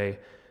similar way,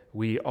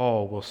 we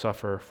all will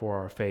suffer for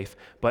our faith.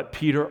 But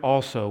Peter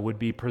also would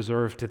be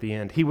preserved to the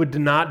end. He would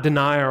not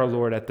deny our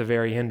Lord at the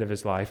very end of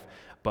his life,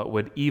 but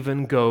would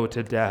even go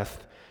to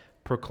death,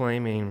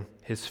 proclaiming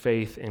his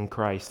faith in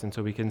Christ. And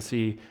so we can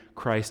see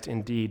Christ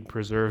indeed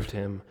preserved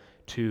him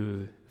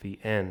to the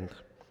end,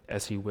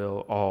 as he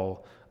will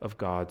all of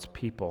God's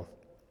people.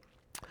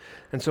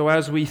 And so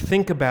as we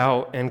think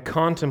about and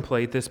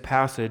contemplate this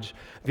passage,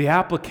 the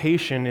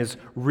application is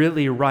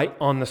really right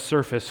on the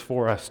surface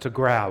for us to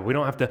grab. We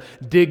don't have to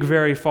dig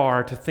very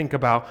far to think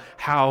about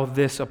how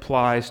this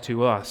applies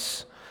to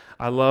us.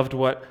 I loved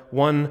what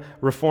one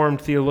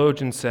Reformed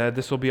theologian said.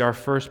 This will be our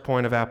first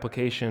point of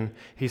application.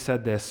 He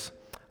said this,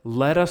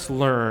 "Let us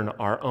learn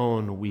our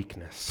own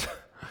weakness."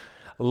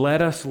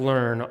 Let us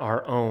learn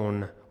our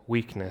own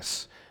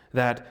weakness.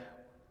 That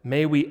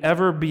may we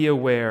ever be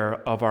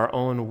aware of our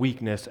own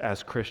weakness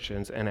as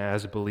Christians and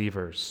as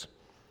believers.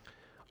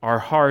 Our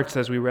hearts,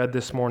 as we read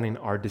this morning,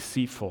 are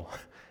deceitful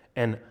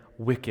and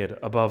wicked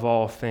above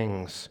all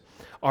things.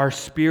 Our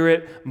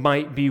spirit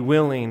might be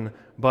willing,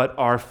 but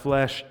our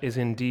flesh is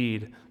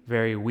indeed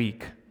very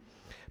weak.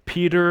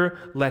 Peter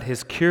let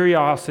his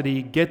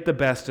curiosity get the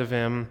best of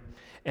him,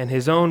 and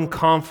his own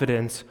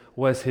confidence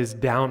was his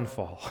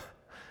downfall.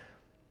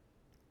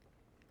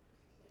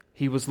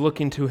 He was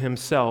looking to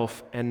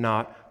himself and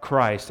not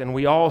Christ. And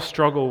we all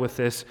struggle with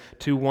this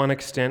to one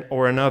extent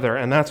or another.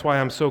 And that's why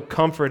I'm so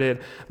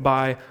comforted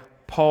by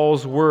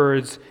Paul's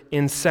words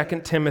in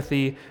 2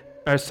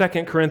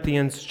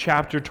 Corinthians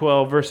chapter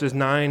 12, verses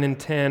 9 and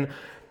 10.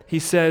 He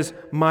says,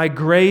 "My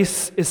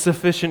grace is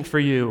sufficient for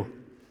you."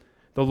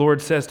 The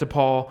Lord says to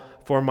Paul,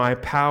 "For my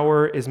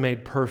power is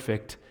made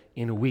perfect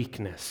in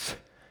weakness."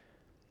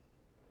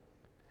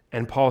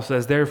 And Paul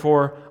says,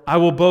 "Therefore, I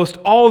will boast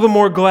all the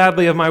more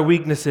gladly of my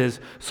weaknesses,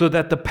 so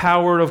that the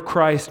power of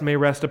Christ may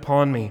rest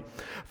upon me.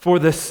 For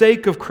the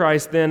sake of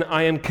Christ, then,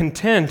 I am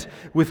content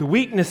with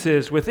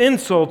weaknesses, with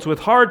insults,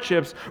 with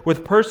hardships,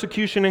 with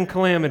persecution and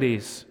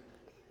calamities.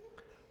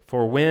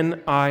 For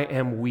when I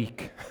am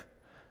weak,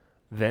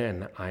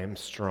 then I am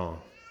strong."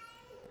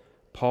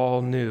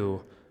 Paul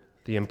knew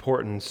the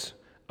importance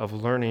of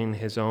learning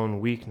his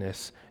own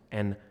weakness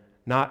and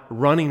not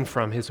running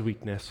from his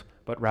weakness,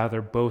 but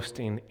rather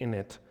boasting in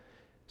it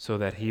so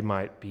that he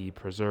might be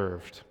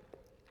preserved.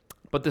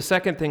 But the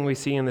second thing we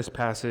see in this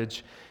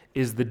passage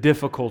is the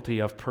difficulty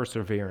of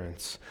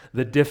perseverance.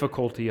 The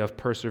difficulty of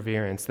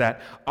perseverance,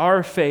 that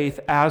our faith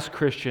as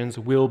Christians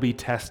will be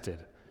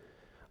tested.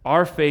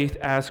 Our faith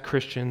as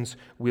Christians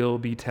will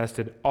be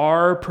tested.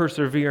 Our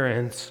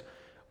perseverance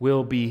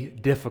will be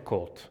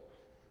difficult.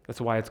 That's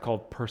why it's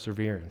called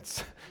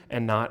perseverance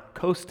and not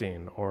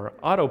coasting or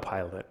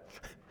autopilot.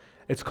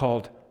 It's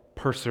called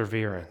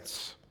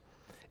perseverance.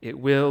 It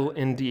will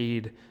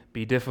indeed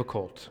be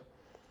difficult.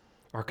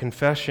 Our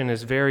confession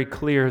is very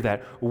clear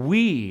that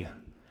we,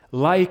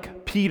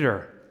 like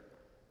Peter,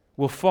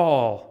 will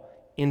fall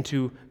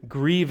into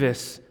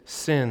grievous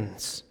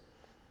sins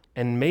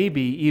and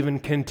maybe even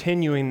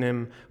continuing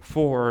them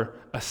for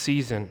a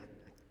season.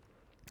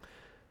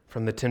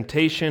 From the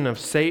temptation of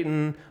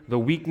Satan, the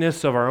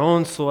weakness of our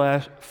own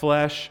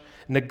flesh,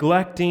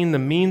 neglecting the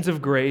means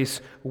of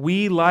grace,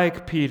 we,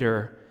 like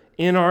Peter,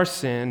 in our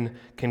sin,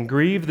 can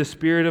grieve the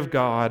Spirit of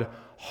God,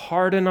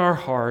 harden our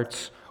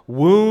hearts,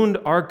 wound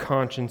our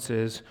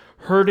consciences,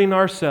 hurting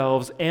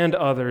ourselves and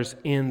others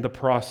in the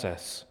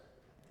process.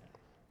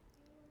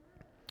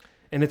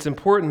 And it's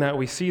important that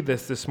we see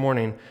this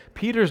morning.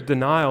 Peter's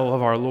denial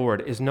of our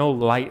Lord is no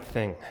light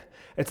thing.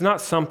 It's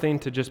not something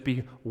to just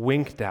be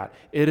winked at.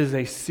 It is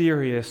a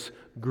serious,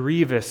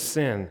 grievous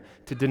sin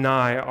to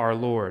deny our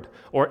Lord,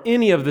 or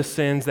any of the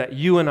sins that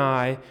you and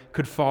I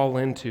could fall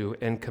into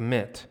and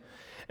commit.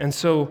 And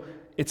so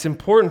it's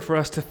important for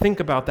us to think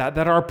about that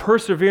our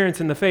perseverance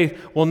in the faith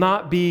will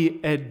not be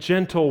a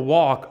gentle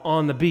walk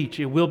on the beach.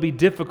 It will be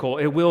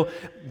difficult. It will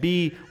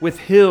be with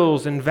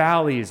hills and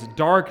valleys,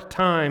 dark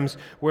times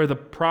where the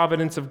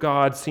providence of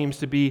God seems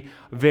to be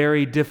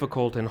very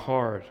difficult and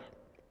hard.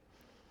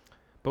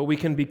 But we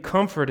can be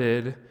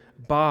comforted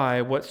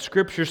by what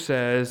Scripture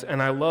says,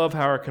 and I love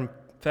how our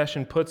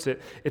confession puts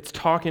it. It's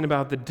talking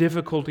about the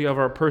difficulty of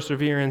our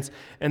perseverance,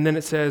 and then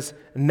it says,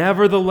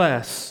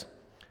 nevertheless,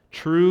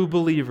 true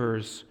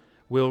believers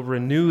will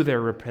renew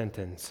their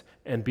repentance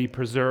and be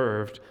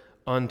preserved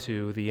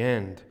unto the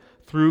end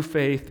through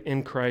faith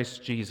in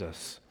Christ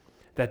Jesus.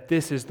 That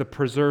this is the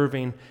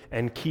preserving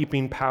and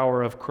keeping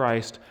power of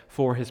Christ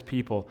for his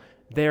people.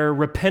 Their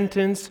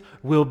repentance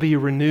will be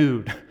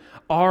renewed.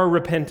 Our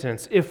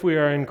repentance, if we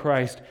are in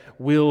Christ,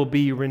 will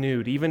be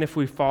renewed. Even if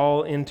we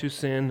fall into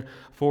sin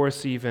for a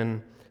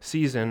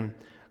season,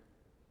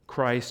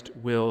 Christ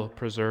will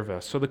preserve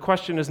us. So the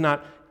question is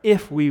not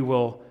if we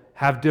will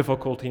have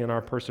difficulty in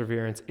our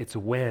perseverance, it's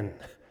when.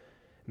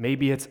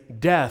 Maybe it's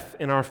death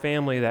in our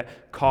family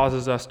that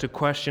causes us to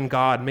question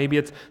God. Maybe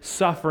it's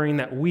suffering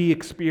that we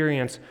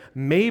experience.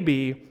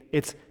 Maybe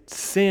it's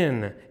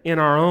sin in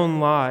our own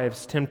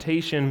lives,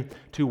 temptation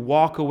to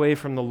walk away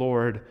from the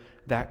Lord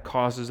that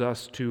causes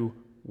us to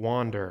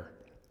wander.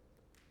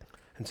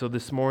 And so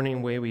this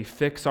morning, we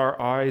fix our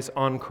eyes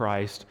on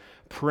Christ,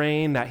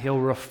 praying that he'll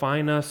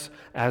refine us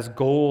as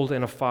gold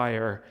in a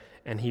fire,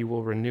 and he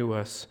will renew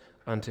us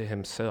unto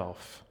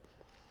himself.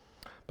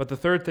 But the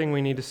third thing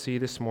we need to see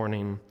this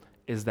morning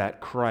is that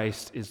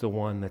Christ is the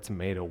one that's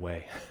made a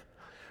way.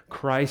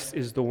 Christ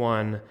is the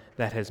one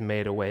that has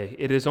made a way.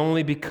 It is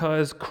only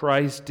because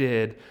Christ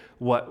did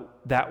what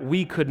that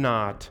we could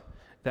not,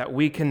 that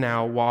we can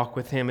now walk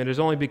with him. It is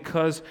only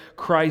because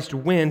Christ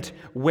went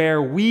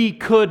where we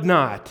could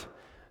not,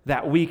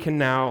 that we can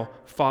now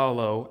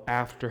follow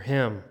after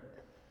him.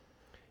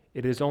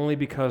 It is only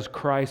because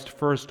Christ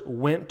first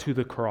went to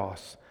the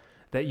cross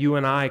that you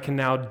and I can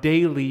now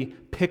daily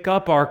pick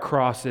up our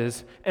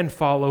crosses and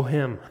follow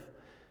him.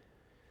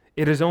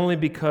 It is only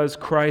because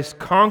Christ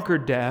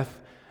conquered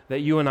death that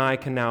you and I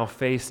can now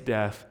face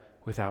death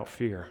without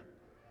fear.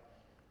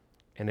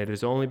 And it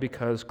is only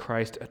because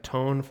Christ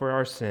atoned for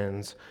our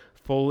sins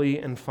fully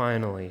and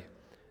finally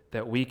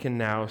that we can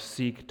now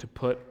seek to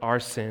put our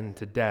sin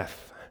to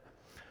death.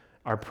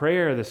 Our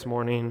prayer this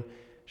morning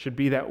should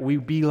be that we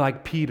be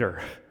like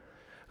Peter,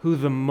 who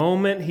the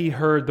moment he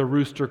heard the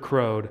rooster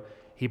crowed,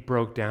 he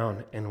broke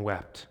down and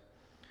wept.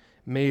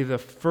 May the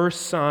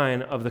first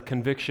sign of the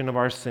conviction of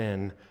our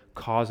sin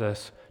cause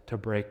us to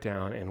break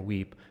down and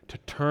weep, to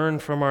turn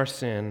from our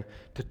sin,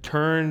 to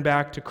turn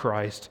back to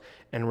Christ,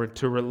 and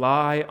to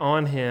rely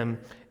on him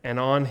and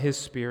on his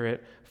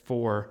Spirit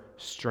for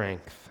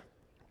strength.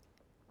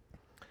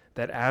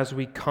 That as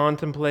we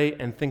contemplate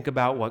and think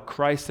about what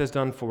Christ has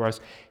done for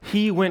us,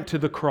 he went to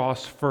the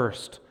cross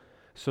first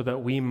so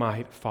that we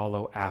might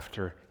follow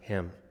after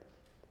him.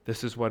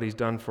 This is what he's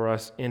done for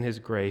us in his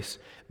grace.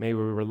 May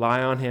we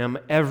rely on him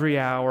every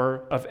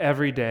hour of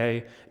every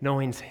day,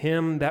 knowing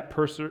him that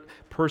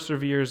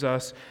perseveres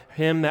us,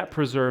 him that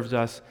preserves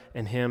us,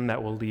 and him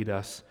that will lead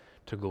us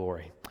to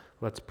glory.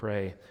 Let's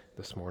pray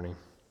this morning.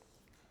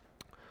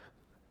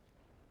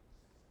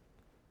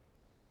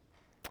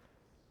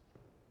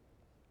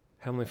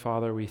 Heavenly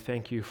Father, we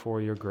thank you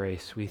for your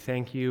grace. We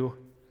thank you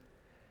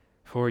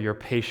for your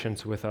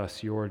patience with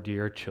us, your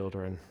dear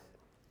children.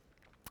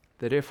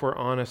 That if we're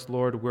honest,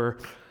 Lord, we're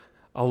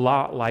a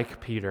lot like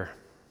Peter,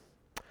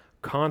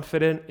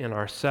 confident in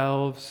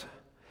ourselves,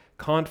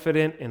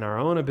 confident in our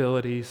own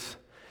abilities,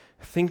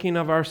 thinking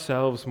of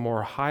ourselves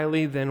more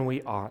highly than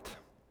we ought.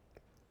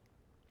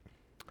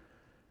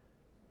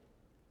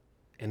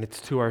 And it's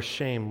to our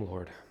shame,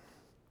 Lord,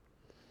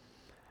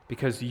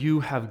 because you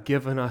have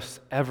given us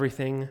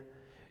everything.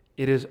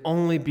 It is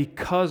only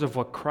because of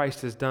what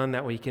Christ has done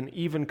that we can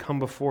even come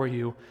before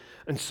you.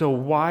 And so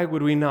why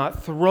would we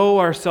not throw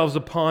ourselves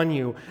upon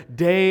you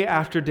day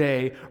after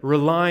day,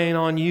 relying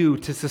on you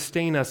to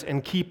sustain us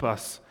and keep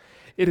us?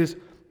 It is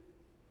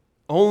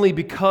only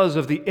because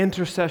of the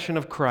intercession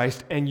of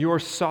Christ and your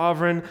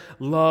sovereign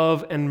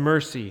love and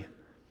mercy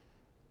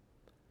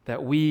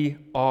that we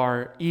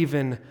are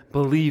even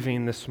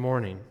believing this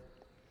morning.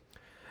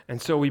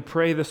 And so we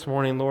pray this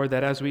morning, Lord,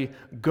 that as we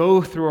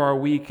go through our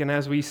week and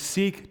as we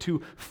seek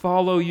to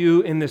follow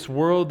you in this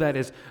world that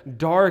is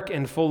dark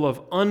and full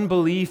of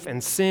unbelief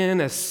and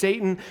sin, as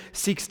Satan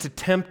seeks to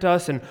tempt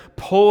us and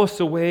pull us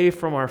away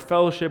from our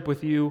fellowship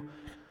with you,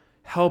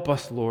 help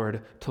us,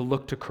 Lord, to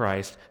look to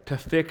Christ, to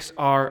fix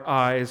our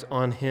eyes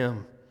on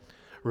him,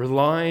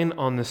 relying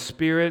on the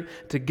Spirit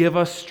to give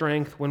us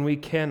strength when we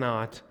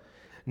cannot,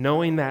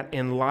 knowing that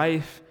in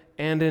life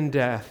and in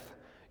death,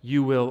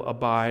 you will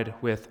abide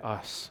with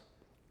us.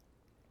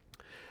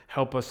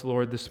 Help us,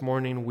 Lord, this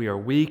morning. We are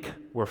weak,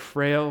 we're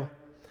frail.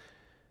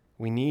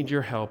 We need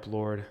your help,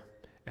 Lord,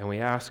 and we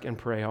ask and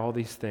pray all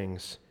these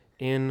things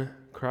in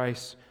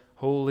Christ's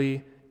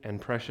holy and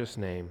precious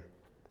name.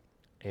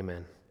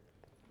 Amen.